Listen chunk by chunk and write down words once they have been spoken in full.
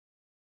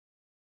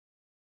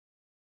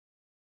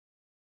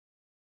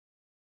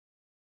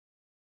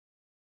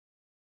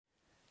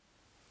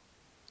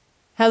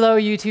Hello,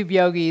 YouTube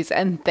yogis,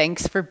 and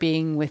thanks for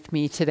being with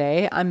me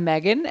today. I'm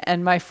Megan,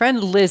 and my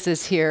friend Liz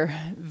is here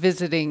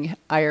visiting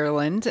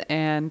Ireland,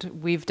 and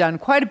we've done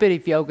quite a bit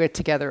of yoga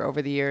together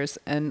over the years.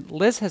 And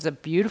Liz has a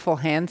beautiful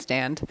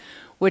handstand,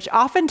 which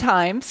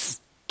oftentimes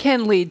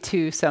can lead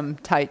to some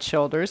tight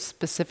shoulders,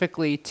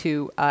 specifically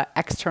to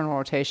external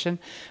rotation.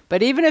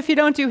 But even if you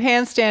don't do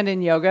handstand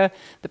in yoga,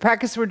 the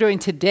practice we're doing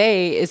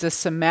today is a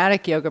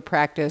somatic yoga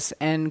practice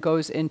and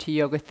goes into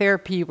yoga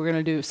therapy. We're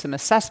going to do some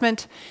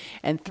assessment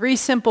and 3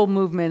 simple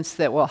movements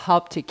that will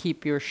help to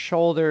keep your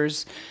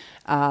shoulders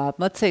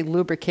let's say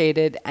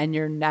lubricated and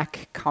your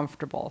neck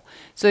comfortable.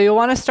 So you'll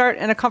want to start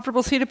in a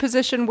comfortable seated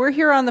position. We're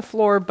here on the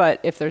floor, but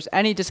if there's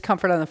any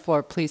discomfort on the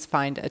floor, please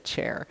find a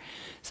chair.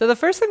 So the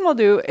first thing we'll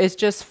do is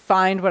just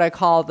find what I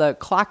call the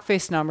clock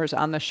face numbers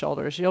on the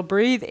shoulders. You'll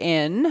breathe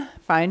in,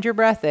 find your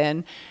breath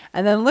in,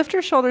 and then lift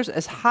your shoulders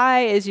as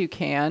high as you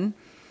can.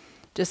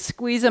 Just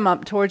squeeze them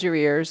up towards your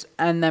ears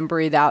and then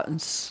breathe out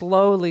and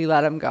slowly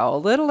let them go, a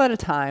little at a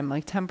time,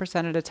 like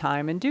 10% at a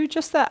time, and do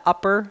just that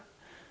upper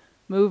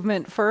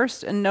movement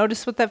first and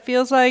notice what that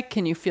feels like.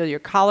 Can you feel your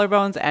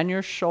collarbones and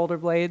your shoulder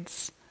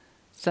blades?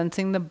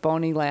 Sensing the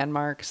bony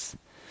landmarks.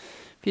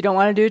 If you don't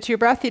want to do it to your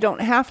breath, you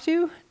don't have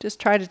to. Just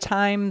try to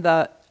time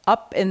the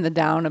up and the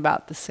down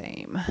about the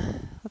same.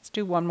 Let's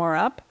do one more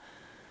up.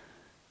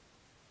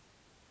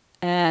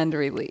 And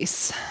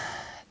release.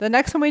 The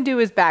next one we do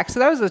is back. So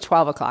that was the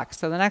 12 o'clock.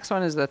 So the next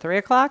one is the 3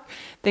 o'clock.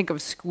 Think of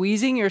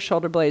squeezing your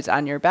shoulder blades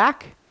on your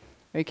back.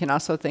 Or you can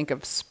also think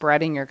of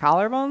spreading your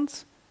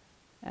collarbones.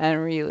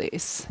 And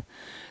release.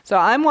 So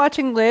I'm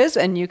watching Liz,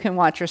 and you can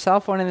watch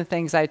yourself. One of the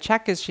things I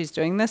check as she's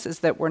doing this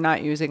is that we're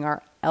not using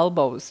our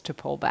elbows to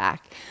pull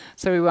back.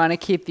 So we want to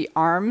keep the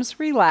arms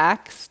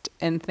relaxed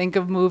and think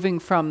of moving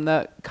from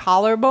the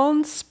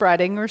collarbones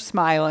spreading or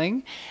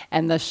smiling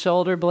and the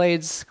shoulder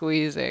blades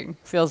squeezing.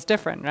 Feels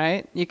different,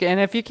 right? You can, and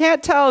if you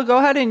can't tell, go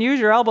ahead and use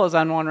your elbows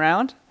on one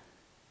round.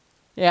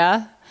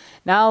 Yeah?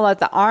 Now let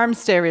the arms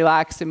stay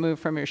relaxed and move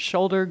from your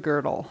shoulder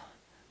girdle.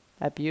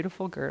 That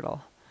beautiful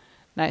girdle.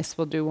 Nice.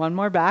 We'll do one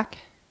more back.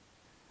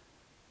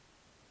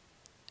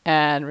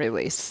 And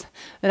release.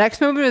 The next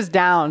movement is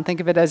down. Think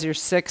of it as your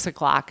 6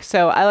 o'clock.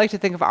 So I like to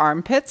think of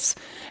armpits,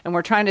 and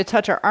we're trying to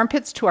touch our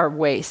armpits to our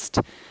waist.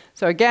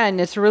 So again,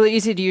 it's really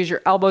easy to use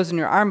your elbows and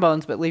your arm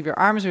bones, but leave your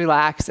arms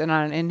relaxed, and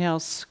on an inhale,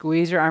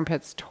 squeeze your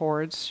armpits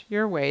towards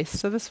your waist.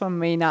 So this one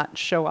may not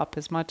show up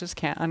as much as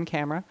on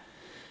camera.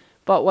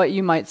 But what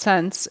you might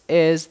sense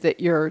is that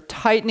you're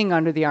tightening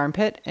under the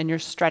armpit and you're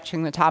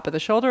stretching the top of the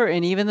shoulder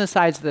and even the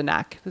sides of the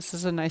neck. This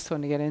is a nice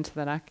one to get into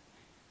the neck.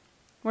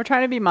 We're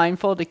trying to be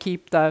mindful to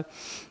keep the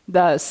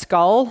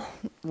skull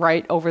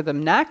right over the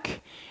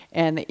neck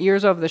and the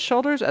ears over the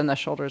shoulders and the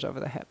shoulders over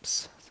the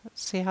hips. So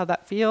let's see how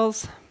that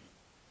feels.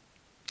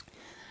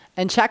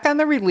 And check on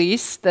the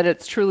release, that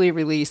it's truly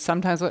released.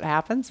 Sometimes what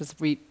happens is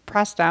we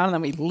press down and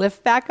then we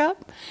lift back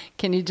up.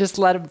 Can you just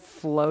let them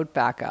float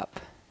back up?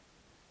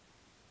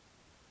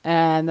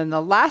 And then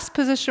the last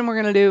position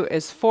we're going to do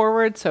is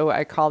forward. So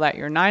I call that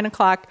your 9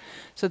 o'clock.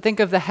 So think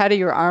of the head of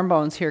your arm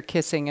bones here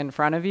kissing in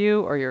front of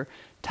you, or you're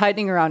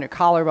tightening around your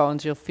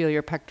collarbones. You'll feel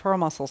your pectoral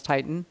muscles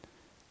tighten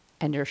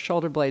and your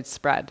shoulder blades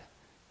spread.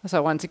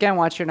 So once again,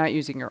 watch you're not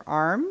using your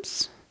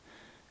arms.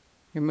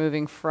 You're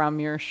moving from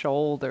your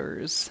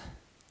shoulders.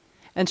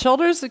 And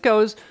shoulders, it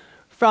goes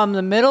from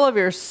the middle of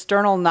your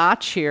sternal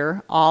notch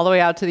here all the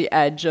way out to the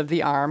edge of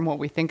the arm, what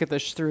we think of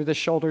this through the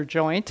shoulder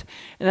joint,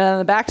 and then on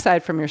the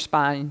backside from your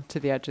spine to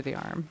the edge of the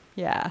arm.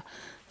 Yeah.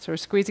 So we're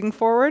squeezing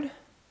forward.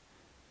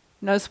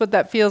 Notice what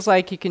that feels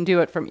like. You can do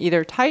it from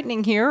either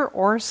tightening here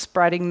or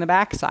spreading the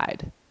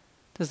backside.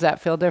 Does that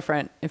feel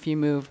different if you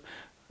move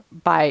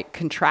by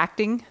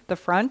contracting the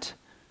front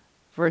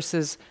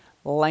versus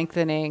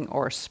lengthening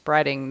or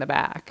spreading the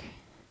back?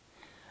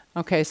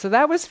 Okay, so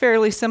that was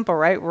fairly simple,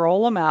 right?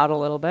 Roll them out a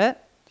little bit.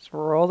 Just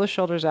roll the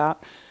shoulders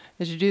out.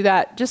 As you do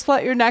that, just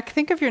let your neck,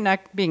 think of your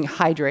neck being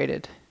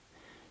hydrated.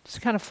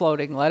 Just kind of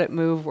floating. Let it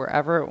move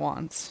wherever it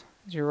wants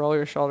as you roll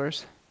your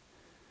shoulders.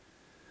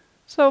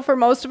 So for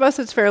most of us,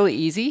 it's fairly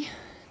easy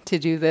to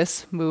do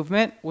this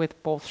movement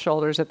with both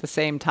shoulders at the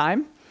same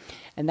time.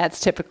 And that's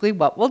typically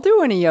what we'll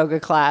do in a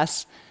yoga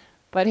class.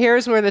 But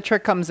here's where the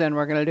trick comes in.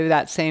 We're going to do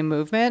that same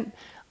movement,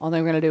 only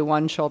we're going to do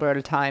one shoulder at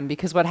a time,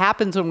 because what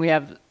happens when we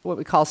have what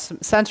we call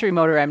sensory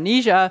motor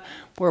amnesia,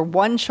 where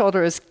one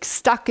shoulder is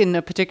stuck in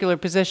a particular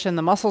position,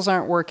 the muscles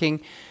aren't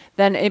working,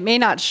 then it may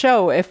not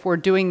show if we're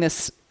doing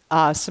this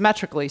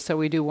symmetrically, so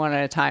we do one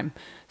at a time.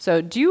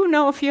 So do you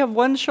know if you have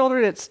one shoulder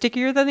that's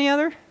stickier than the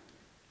other?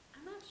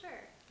 I'm not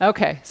sure.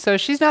 Okay, so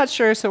she's not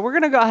sure, so we're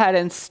going to go ahead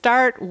and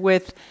start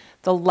with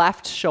the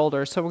left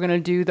shoulder. So we're going to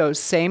do those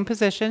same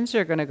positions.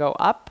 You're going to go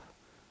up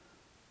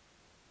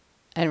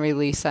and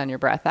release on your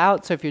breath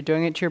out. So if you're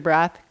doing it to your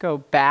breath, go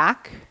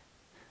back.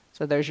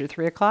 So there's your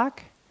 3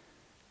 o'clock.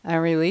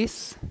 And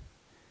release.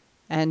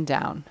 And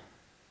down.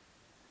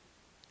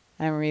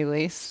 And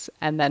release.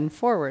 And then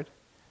forward.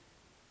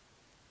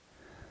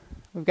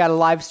 We've got a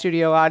live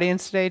studio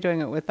audience today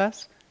doing it with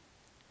us.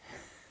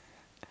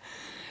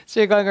 So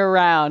you're going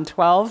around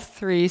 12,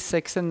 3,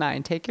 6, and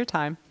 9. Take your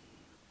time.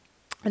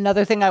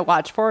 Another thing I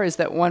watch for is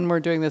that when we're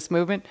doing this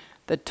movement,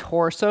 the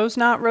torso's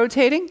not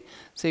rotating.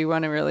 So you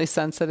want to really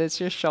sense that it's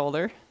your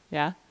shoulder.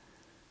 Yeah.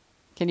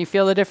 Can you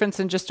feel the difference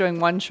in just doing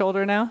one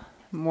shoulder now?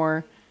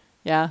 More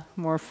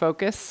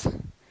focus.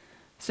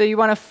 So you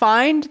want to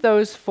find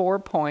those 4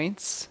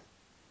 points.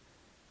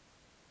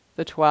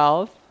 The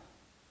 12,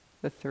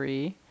 the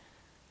 3,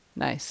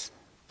 nice,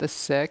 the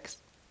 6,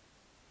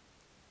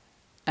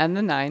 and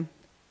the 9.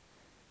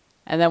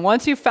 And then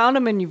once you've found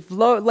them and you've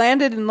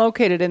landed and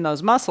located in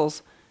those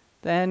muscles,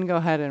 then go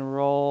ahead and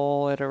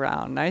roll it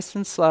around nice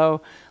and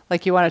slow,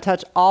 like you want to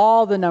touch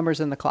all the numbers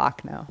in the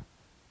clock now.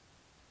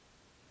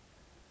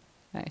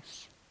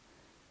 Nice.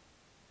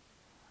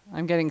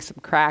 I'm getting some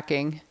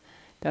cracking.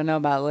 Don't know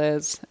about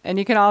Liz. And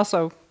you can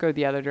also go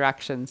the other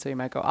direction. So you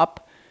might go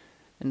up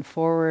and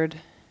forward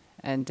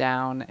and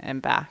down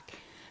and back.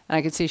 And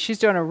I can see she's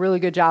doing a really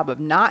good job of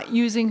not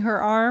using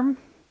her arm.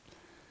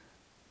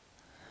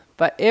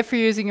 But if you're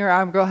using your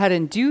arm, go ahead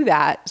and do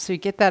that so you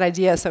get that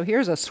idea. So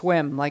here's a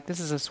swim, like this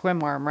is a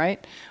swim arm,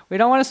 right? We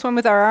don't want to swim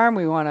with our arm.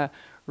 We want to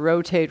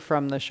rotate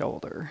from the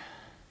shoulder.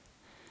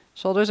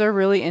 Shoulders are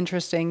really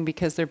interesting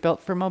because they're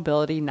built for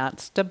mobility,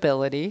 not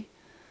stability.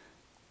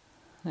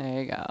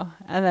 There you go.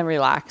 And then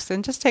relax.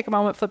 And just take a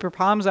moment, flip your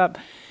palms up,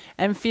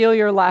 and feel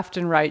your left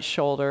and right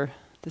shoulder.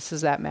 This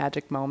is that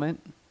magic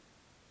moment.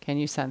 Can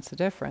you sense the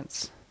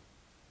difference?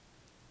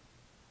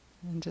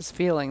 And just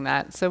feeling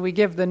that. So we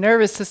give the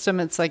nervous system,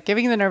 it's like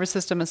giving the nervous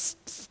system a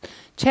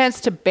chance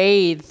to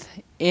bathe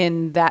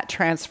in that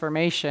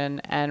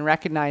transformation and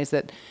recognize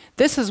that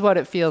this is what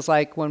it feels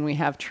like when we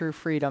have true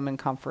freedom and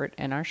comfort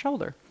in our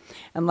shoulder.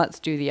 And let's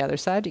do the other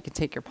side. You can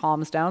take your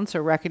palms down, so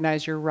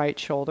recognize your right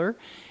shoulder.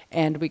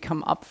 And we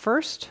come up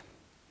first.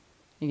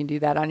 You can do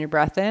that on your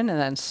breath in and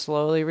then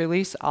slowly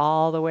release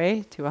all the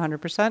way to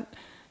 100%.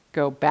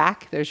 Go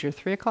back. There's your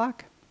 3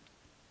 o'clock.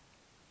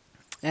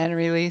 And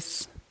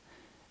release.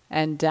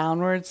 And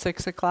downward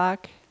 6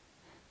 o'clock.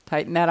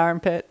 Tighten that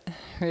armpit.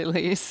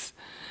 Release.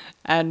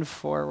 And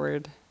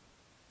forward.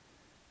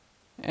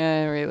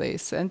 And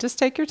release. And just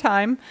take your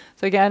time.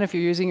 So again, if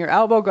you're using your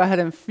elbow, go ahead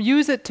and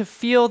use it to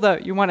feel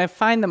you want to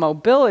find the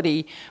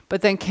mobility,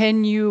 but then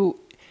can you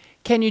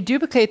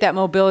duplicate that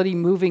mobility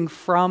moving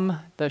from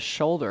the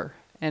shoulder?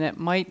 And it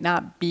might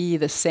not be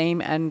the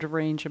same end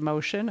range of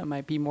motion. It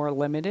might be more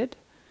limited.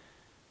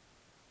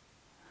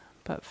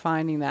 But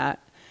finding that.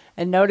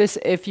 And notice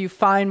if you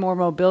find more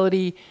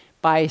mobility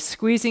by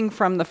squeezing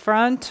from the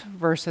front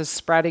versus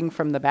spreading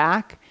from the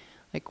back.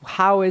 Like,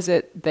 how is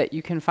it that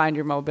you can find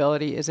your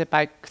mobility? Is it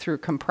through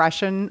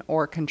compression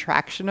or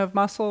contraction of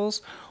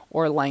muscles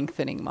or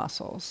lengthening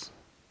muscles?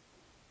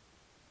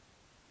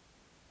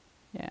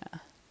 Yeah.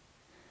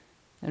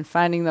 And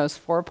finding those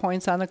 4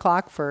 points on the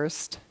clock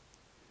first.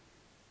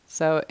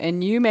 So,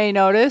 and you may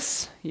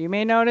notice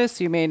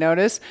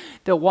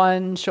that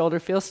one shoulder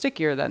feels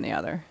stickier than the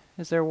other.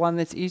 Is there one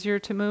that's easier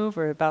to move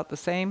or about the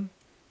same?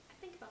 I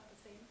think about the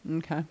same.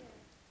 Okay. Yeah.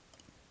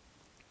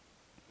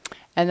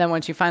 And then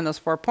once you find those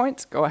 4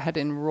 points, go ahead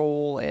and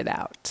roll it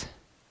out.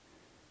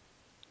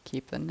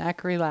 Keep the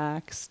neck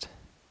relaxed.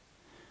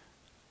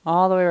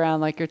 All the way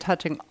around like you're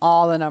touching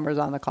all the numbers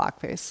on the clock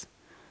face.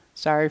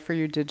 Sorry for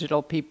you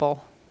digital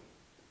people.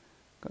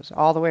 Goes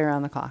all the way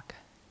around the clock.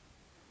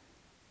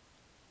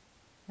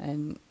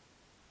 And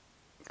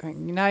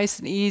going nice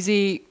and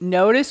easy.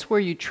 Notice where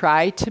you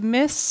try to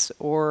miss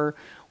or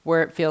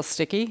where it feels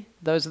sticky.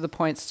 Those are the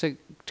points to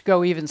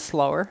go even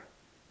slower.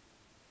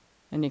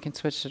 And you can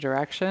switch the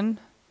direction.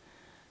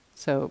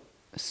 So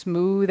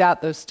smooth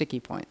out those sticky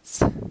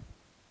points.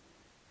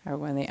 Or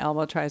when the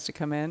elbow tries to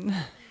come in.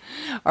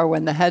 Or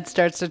when the head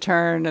starts to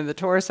turn and the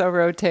torso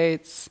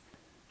rotates.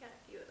 Got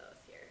a few of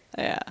those here.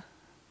 Yeah.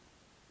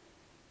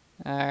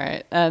 All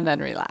right, and then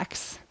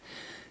relax.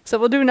 So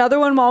we'll do another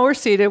one while we're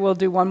seated. We'll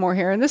do one more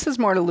here, and this is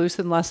more to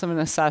loosen, less of an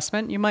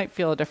assessment. You might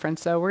feel a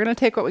difference. So we're going to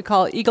take what we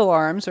call eagle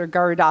arms or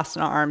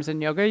Garudasana arms in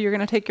yoga. You're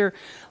going to take your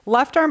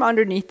left arm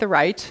underneath the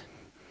right.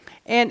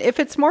 And if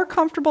it's more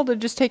comfortable to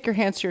just take your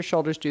hands to your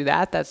shoulders, do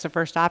that. That's the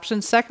first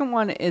option. Second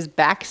one is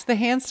backs the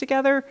hands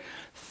together.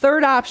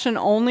 Third option,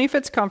 only if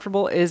it's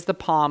comfortable, is the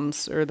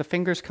palms or the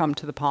fingers come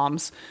to the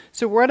palms.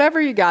 So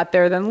whatever you got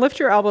there, then lift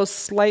your elbows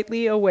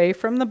slightly away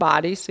from the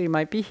body. So you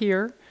might be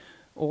here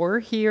or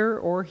here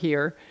or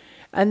here.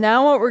 And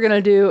now what we're going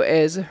to do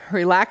is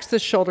relax the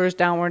shoulders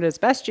downward as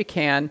best you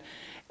can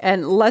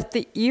and let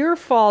the ear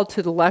fall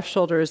to the left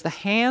shoulder as the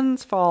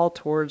hands fall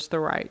towards the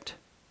right.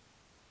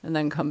 And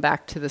then come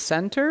back to the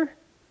center.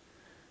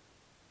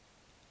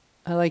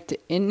 I like to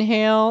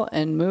inhale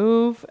and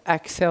move,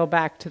 exhale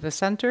back to the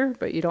center,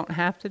 but you don't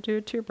have to do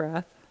it to your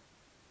breath.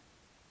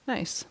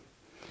 Nice.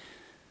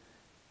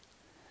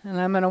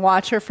 And I'm going to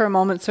watch her for a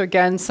moment. So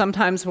again,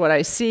 sometimes what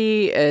I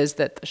see is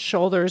that the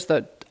shoulders,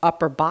 the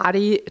upper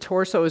body,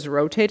 torso is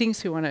rotating.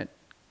 So you want to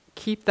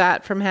keep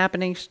that from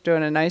happening. She's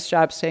doing a nice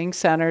job staying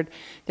centered.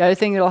 The other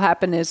thing that will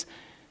happen is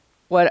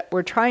what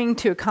we're trying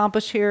to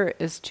accomplish here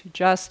is to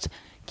just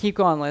Keep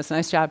going, Liz.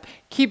 Nice job.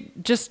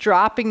 Keep just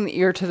dropping the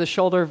ear to the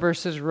shoulder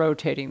versus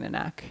rotating the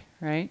neck,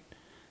 right?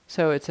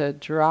 So it's a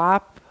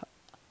drop,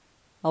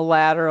 a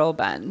lateral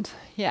bend.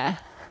 Yeah.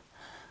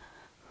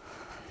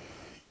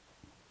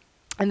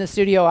 And the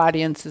studio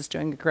audience is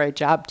doing a great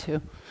job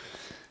too.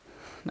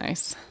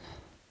 Nice.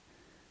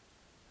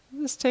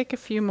 Just take a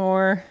few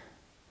more.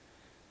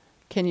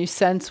 Can you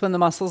sense when the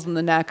muscles in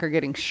the neck are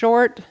getting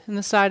short in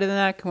the side of the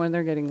neck and when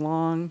they're getting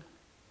long?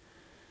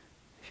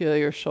 Feel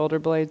your shoulder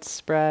blades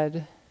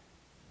spread.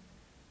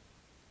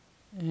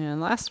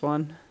 And last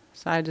one,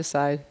 side to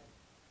side.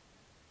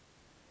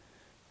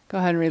 Go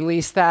ahead and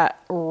release that.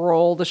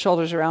 Roll the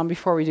shoulders around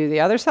before we do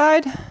the other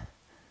side.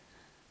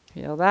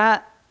 Feel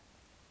that.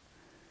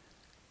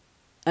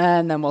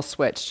 And then we'll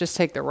switch. Just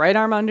take the right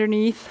arm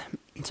underneath.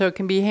 So it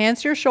can be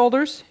hands to your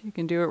shoulders. You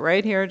can do it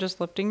right here,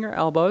 just lifting your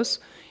elbows.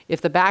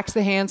 If the backs of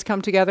the hands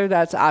come together,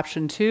 that's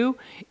option 2.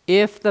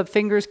 If the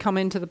fingers come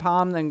into the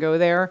palm, then go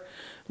there.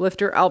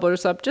 Lift your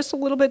elbows up just a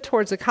little bit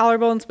towards the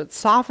collarbones, but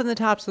soften the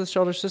tops of the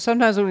shoulders. So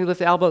sometimes when we lift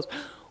the elbows,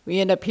 we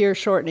end up here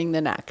shortening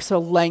the neck. So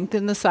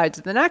lengthen the sides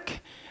of the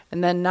neck.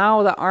 And then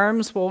now the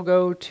arms will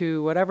go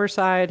to whatever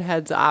side,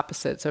 heads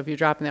opposite. So if you're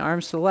dropping the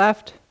arms to the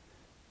left,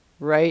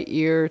 right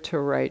ear to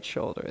right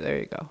shoulder. There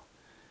you go.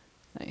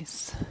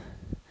 Nice.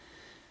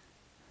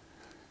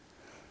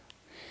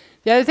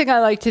 The other thing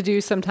I like to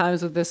do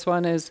sometimes with this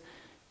one is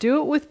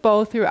do it with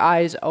both your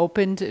eyes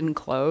opened and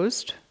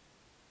closed.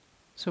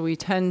 So we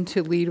tend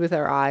to lead with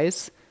our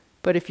eyes.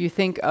 But if you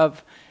think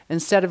of,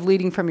 instead of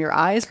leading from your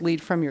eyes,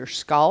 lead from your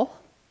skull.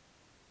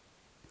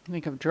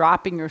 Think of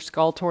dropping your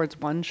skull towards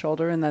one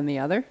shoulder and then the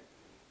other.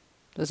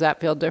 Does that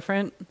feel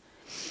different?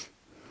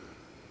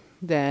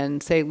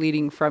 Then say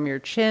leading from your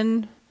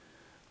chin,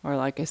 or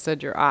like I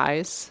said, your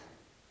eyes.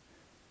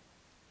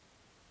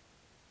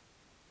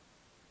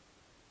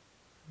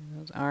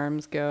 Those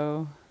arms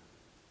go.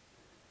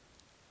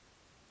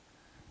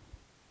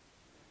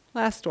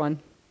 Last one,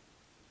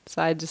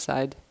 side to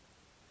side.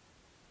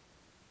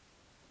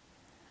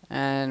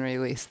 And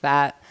release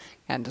that,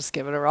 and just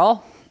give it a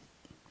roll.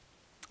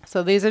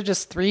 So these are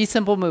just 3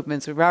 simple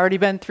movements. We've already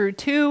been through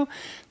 2.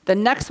 The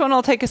next one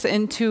will take us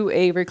into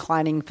a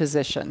reclining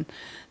position.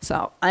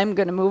 So I'm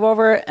going to move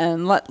over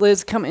and let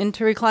Liz come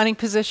into reclining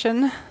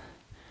position.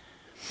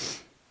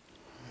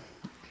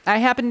 I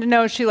happen to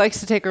know she likes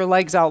to take her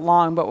legs out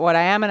long, but what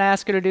I am going to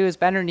ask her to do is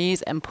bend her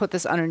knees and put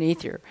this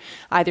underneath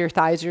either your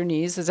thighs or your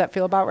knees. Does that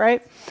feel about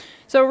right?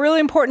 So really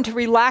important to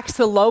relax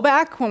the low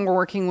back when we're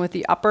working with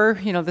the upper.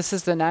 You know, this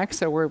is the neck,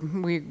 so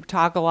we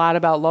talk a lot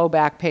about low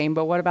back pain,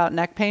 but what about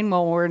neck pain?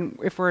 Well,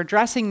 if we're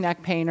addressing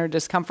neck pain or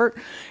discomfort,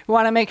 we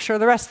want to make sure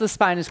the rest of the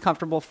spine is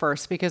comfortable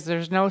first, because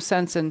there's no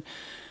sense in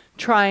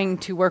trying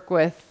to work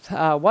with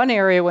one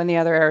area when the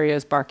other area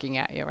is barking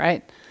at you,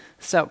 right?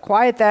 So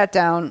quiet that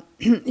down.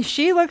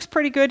 She looks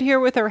pretty good here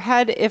with her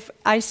head. If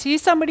I see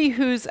somebody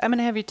who's, I'm going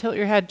to have you tilt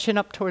your head chin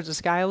up towards the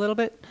sky a little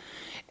bit.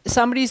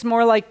 Somebody's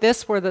more like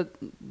this, where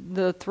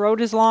the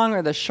throat is long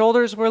or the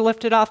shoulders were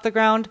lifted off the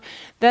ground,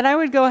 then I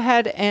would go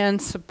ahead and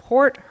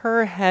support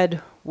her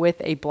head with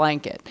a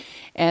blanket.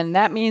 And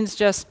that means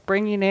just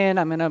bringing in,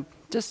 I'm going to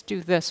just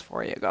do this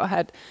for you. Go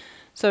ahead.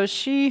 So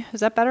is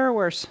that better or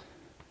worse?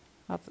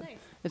 It's nice.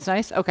 It's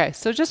nice? Okay,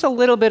 so just a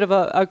little bit of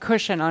a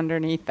cushion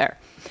underneath there.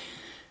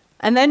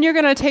 And then you're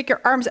going to take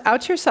your arms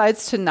out to your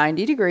sides to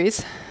 90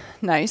 degrees.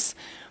 Nice.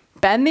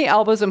 Bend the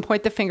elbows and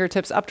point the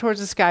fingertips up towards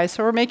the sky,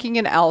 so we're making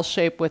an L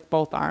shape with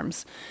both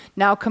arms.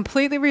 Now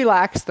completely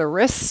relax the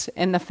wrists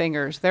and the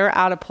fingers. They're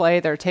out of play.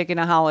 They're taking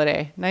a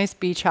holiday. Nice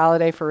beach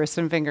holiday for wrists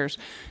and fingers.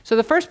 So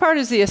the first part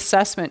is the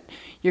assessment.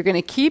 You're going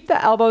to keep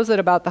the elbows at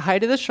about the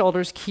height of the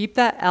shoulders, keep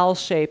that L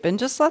shape, and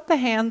just let the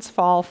hands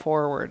fall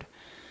forward.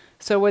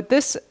 So what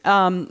this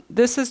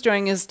is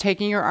doing is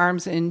taking your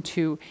arms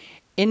into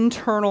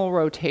internal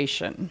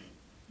rotation.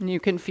 And you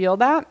can feel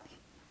that.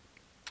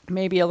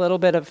 Maybe a little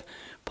bit of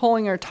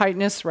pulling or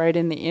tightness right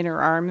in the inner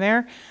arm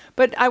there.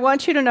 But I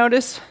want you to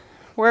notice,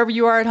 wherever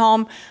you are at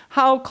home,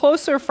 how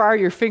close or far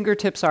your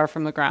fingertips are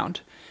from the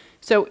ground.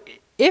 So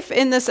if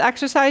in this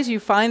exercise you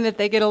find that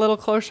they get a little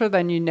closer,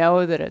 then you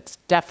know that it's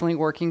definitely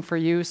working for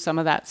you. Some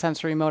of that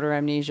sensory motor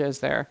amnesia is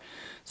there.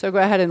 So go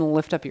ahead and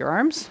lift up your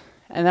arms,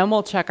 and then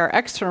we'll check our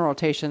external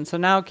rotation. So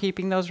now,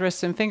 keeping those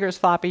wrists and fingers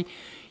floppy,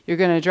 you're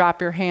going to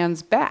drop your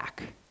hands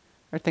back,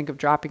 or think of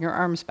dropping your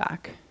arms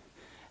back.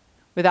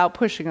 Without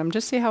pushing them,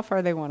 just see how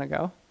far they want to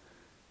go.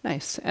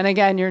 Nice. And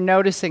again, you're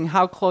noticing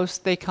how close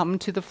they come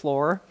to the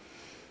floor,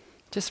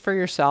 just for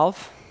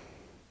yourself.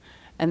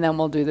 And then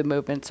we'll do the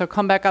movement. So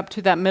come back up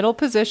to that middle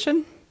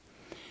position.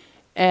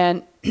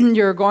 And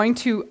you're going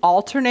to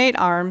alternate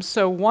arms.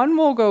 So one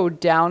will go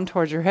down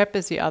towards your hip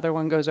as the other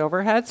one goes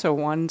overhead. So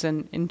one's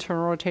an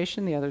internal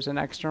rotation, the other's an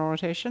external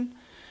rotation.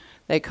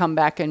 They come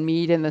back and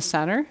meet in the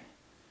center,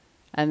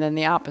 and then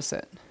the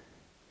opposite.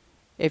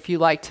 If you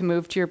like to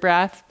move to your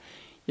breath,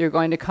 you're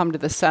going to come to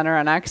the center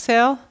on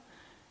exhale,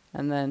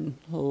 and then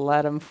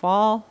let them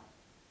fall.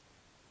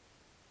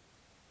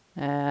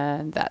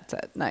 And that's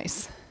it.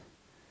 Nice.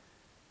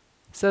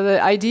 So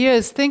the idea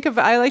is,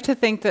 I like to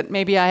think that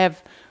maybe I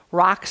have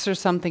rocks or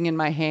something in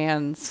my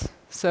hands.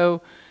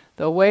 So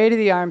the weight of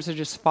the arms are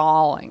just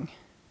falling.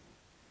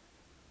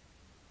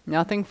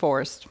 Nothing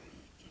forced.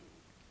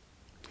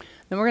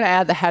 Then we're going to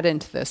add the head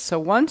into this. So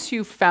once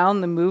you've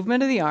found the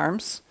movement of the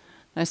arms,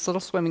 nice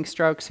little swimming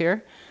strokes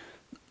here,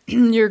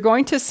 you're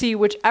going to see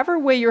whichever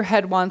way your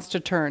head wants to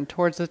turn,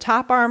 towards the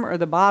top arm or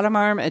the bottom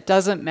arm, it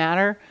doesn't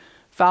matter.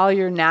 Follow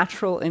your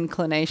natural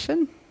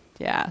inclination.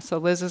 Yeah, so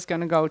Liz is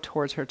going to go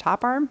towards her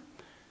top arm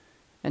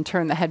and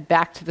turn the head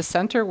back to the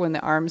center when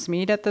the arms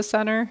meet at the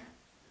center.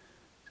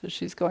 So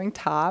she's going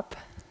top.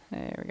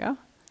 There we go.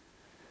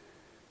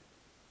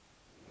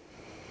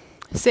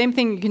 Same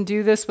thing, you can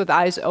do this with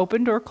eyes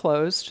opened or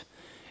closed.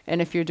 And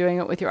if you're doing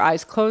it with your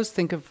eyes closed,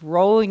 think of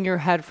rolling your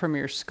head from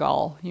your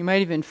skull. You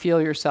might even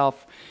feel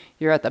yourself,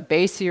 you're at the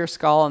base of your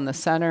skull in the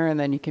center, and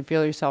then you can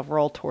feel yourself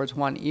roll towards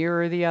one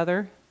ear or the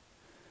other.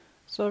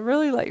 So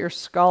really let your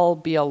skull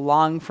be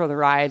along for the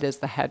ride as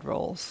the head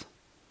rolls.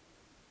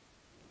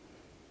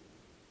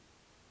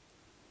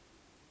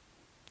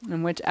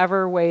 And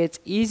whichever way it's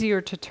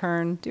easier to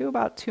turn, do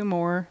about 2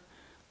 more,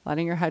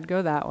 letting your head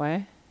go that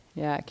way.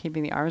 Yeah,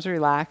 keeping the arms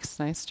relaxed.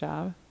 Nice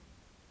job.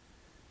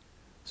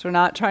 So we're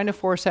not trying to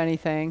force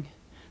anything.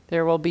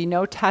 There will be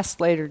no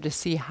test later to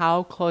see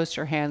how close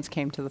your hands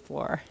came to the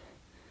floor.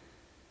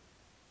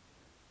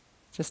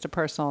 Just a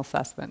personal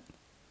assessment.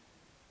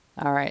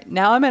 All right,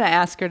 now I'm going to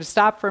ask her to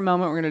stop for a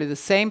moment. We're going to do the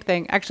same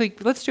thing. Actually,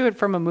 let's do it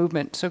from a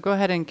movement. So go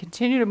ahead and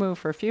continue to move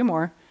for a few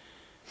more.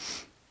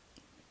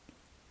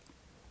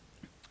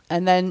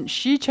 And then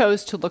she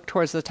chose to look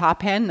towards the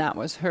top hand. That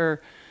was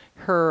her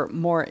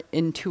more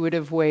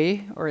intuitive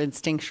way or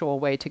instinctual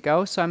way to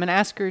go. So I'm going to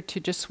ask her to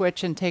just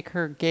switch and take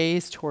her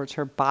gaze towards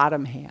her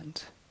bottom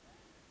hand.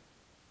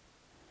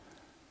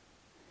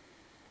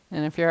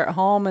 And if you're at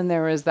home and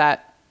there was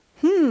that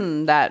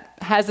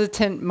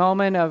hesitant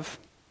moment of,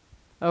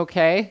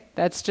 okay,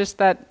 that's just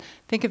that,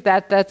 think of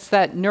that, that's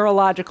that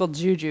neurological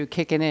juju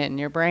kicking in.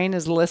 Your brain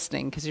is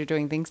listening because you're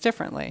doing things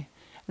differently.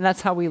 And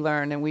that's how we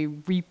learn and we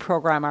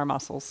reprogram our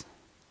muscles.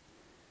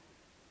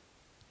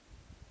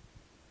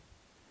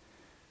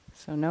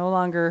 So no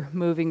longer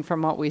moving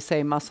from what we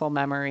say muscle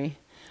memory,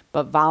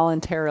 but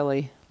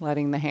voluntarily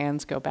letting the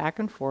hands go back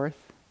and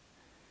forth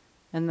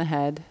and the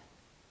head.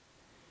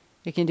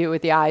 You can do it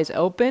with the eyes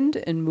opened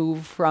and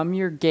move from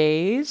your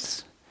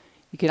gaze.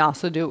 You can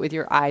also do it with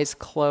your eyes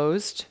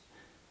closed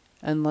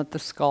and let the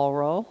skull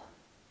roll.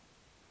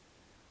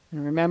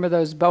 And remember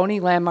those bony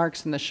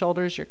landmarks in the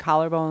shoulders, your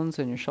collarbones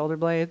and your shoulder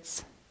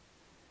blades.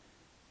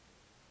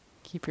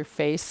 Keep your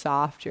face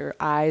soft, your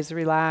eyes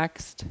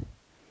relaxed.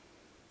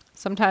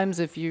 Sometimes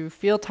if you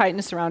feel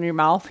tightness around your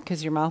mouth,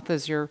 because your mouth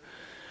is your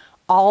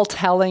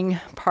all-telling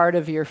part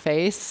of your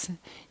face,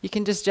 you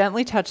can just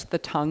gently touch the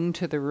tongue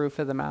to the roof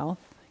of the mouth.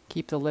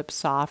 Keep the lips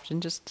soft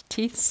and just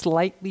teeth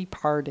slightly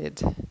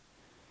parted.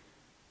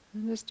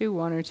 And just do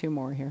 1 or 2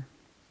 more here.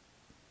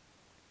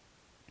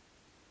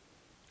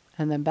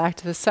 And then back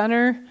to the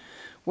center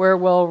where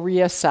we'll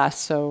reassess.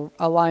 So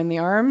align the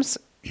arms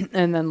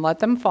and then let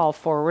them fall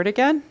forward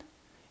again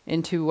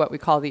into what we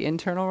call the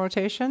internal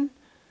rotation.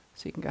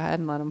 So you can go ahead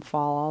and let them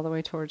fall all the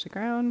way towards the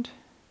ground.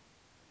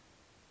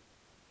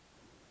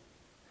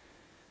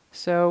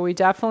 So we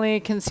definitely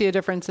can see a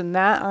difference in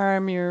that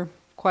arm. You're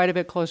quite a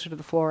bit closer to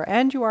the floor,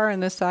 and you are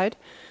on this side.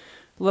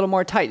 A little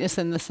more tightness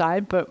in the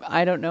side, but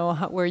I don't know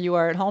where you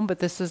are at home, but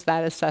this is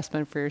that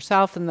assessment for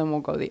yourself. And then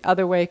we'll go the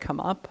other way, come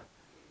up,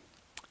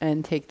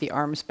 and take the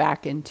arms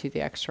back into the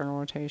external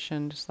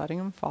rotation, just letting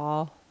them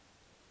fall.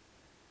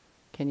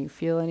 Can you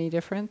feel any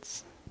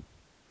difference?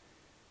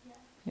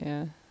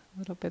 Yeah, a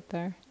little bit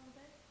there.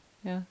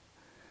 Yeah.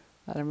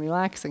 Let them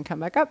relax and come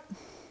back up.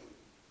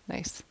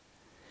 Nice.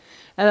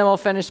 And then we'll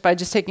finish by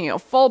just taking a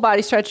full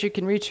body stretch. You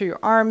can reach through your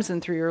arms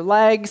and through your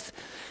legs.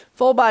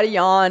 Full body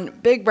yawn,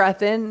 big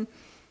breath in.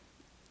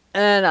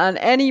 And on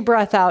any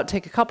breath out,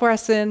 take a couple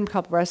breaths in, a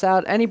couple breaths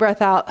out. Any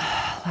breath out,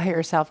 let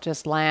yourself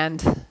just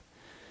land.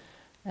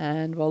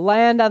 And we'll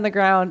land on the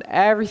ground,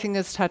 everything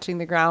that's touching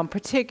the ground,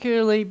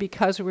 particularly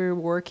because we're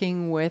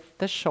working with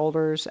the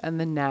shoulders and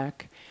the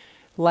neck.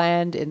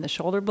 Land in the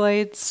shoulder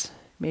blades,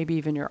 maybe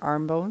even your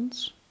arm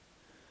bones.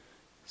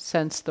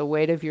 Sense the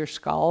weight of your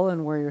skull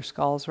and where your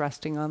skull is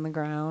resting on the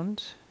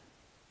ground.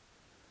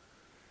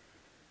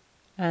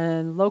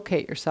 And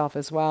locate yourself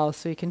as well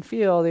so you can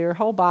feel that your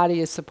whole body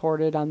is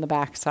supported on the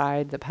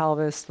backside, the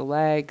pelvis, the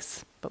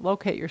legs, but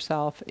locate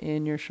yourself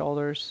in your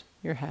shoulders,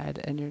 your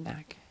head, and your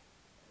neck.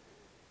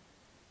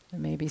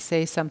 And maybe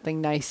say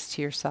something nice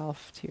to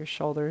yourself, to your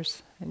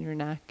shoulders and your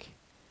neck.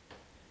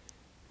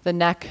 The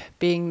neck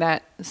being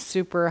that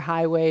super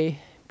highway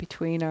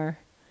between our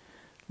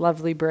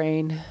lovely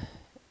brain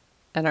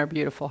and our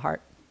beautiful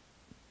heart.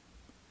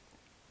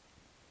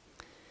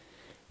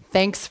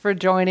 Thanks for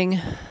joining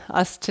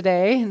us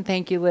today, and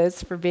thank you,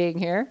 Liz, for being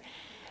here.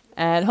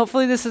 And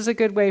hopefully this is a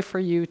good way for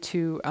you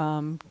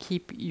to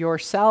keep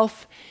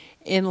yourself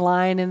in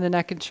line in the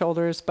neck and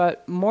shoulders,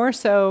 but more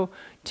so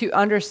to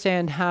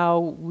understand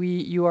how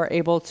you are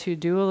able to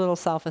do a little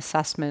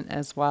self-assessment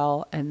as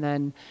well. And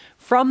then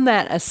from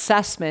that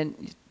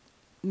assessment,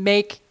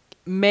 make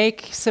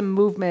make some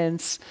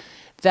movements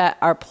that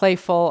are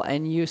playful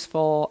and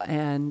useful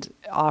and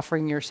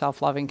offering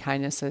yourself loving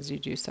kindness as you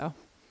do so.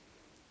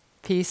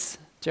 Peace,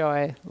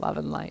 joy, love,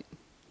 and light.